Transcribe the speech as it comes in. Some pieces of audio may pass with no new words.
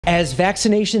As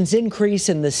vaccinations increase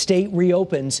and the state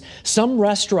reopens, some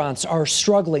restaurants are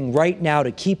struggling right now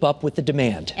to keep up with the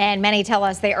demand. And many tell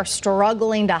us they are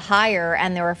struggling to hire,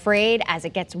 and they're afraid as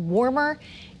it gets warmer,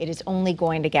 it is only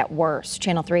going to get worse.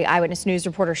 Channel 3 Eyewitness News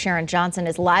reporter Sharon Johnson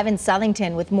is live in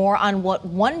Southington with more on what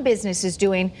one business is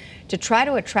doing to try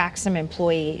to attract some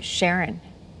employees. Sharon.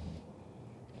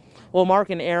 Well, Mark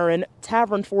and Aaron,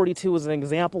 Tavern 42 is an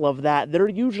example of that. They're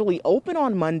usually open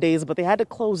on Mondays, but they had to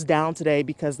close down today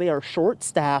because they are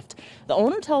short-staffed. The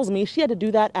owner tells me she had to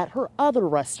do that at her other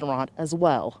restaurant as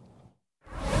well.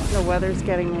 The weather's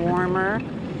getting warmer,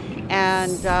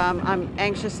 and I'm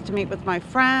anxious to meet with my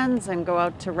friends and go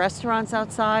out to restaurants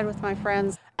outside with my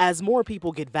friends. As more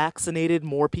people get vaccinated,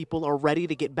 more people are ready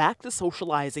to get back to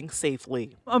socializing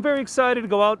safely. I'm very excited to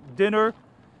go out to dinner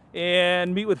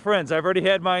and meet with friends. I've already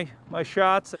had my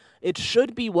shots. It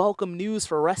should be welcome news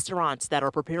for restaurants that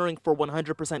are preparing for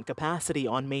 100% capacity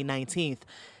on May 19th.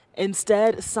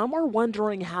 Instead, some are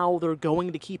wondering how they're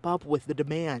going to keep up with the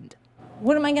demand.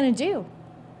 What am I going to do?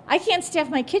 I can't staff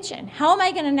my kitchen. How am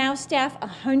I going to now staff a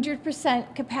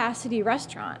 100% capacity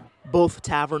restaurant? Both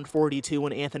Tavern 42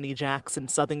 and Anthony Jackson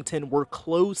Southington were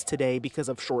closed today because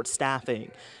of short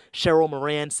staffing. Cheryl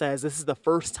Moran says this is the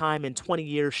first time in 20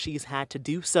 years she's had to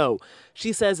do so.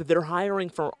 She says they're hiring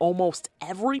for almost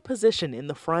every position in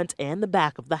the front and the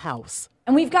back of the house.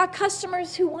 And we've got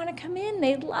customers who want to come in.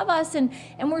 They love us, and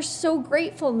we're so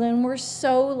grateful, and we're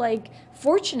so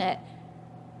fortunate,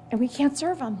 and we can't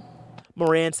serve them.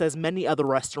 Moran says many other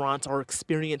restaurants are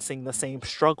experiencing the same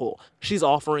struggle. She's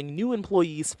offering new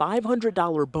employees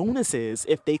 $500 bonuses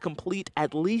if they complete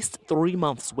at least 3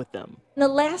 months with them. The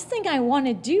last thing I want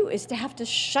to do is to have to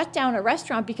shut down a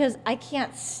restaurant because I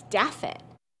can't staff it.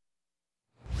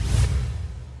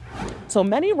 So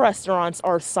many restaurants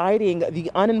are citing the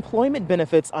unemployment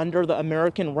benefits under the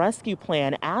American Rescue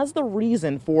Plan as the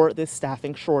reason for this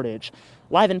staffing shortage.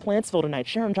 Live in Plantsville tonight,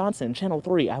 Sharon Johnson, Channel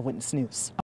 3 Eyewitness News.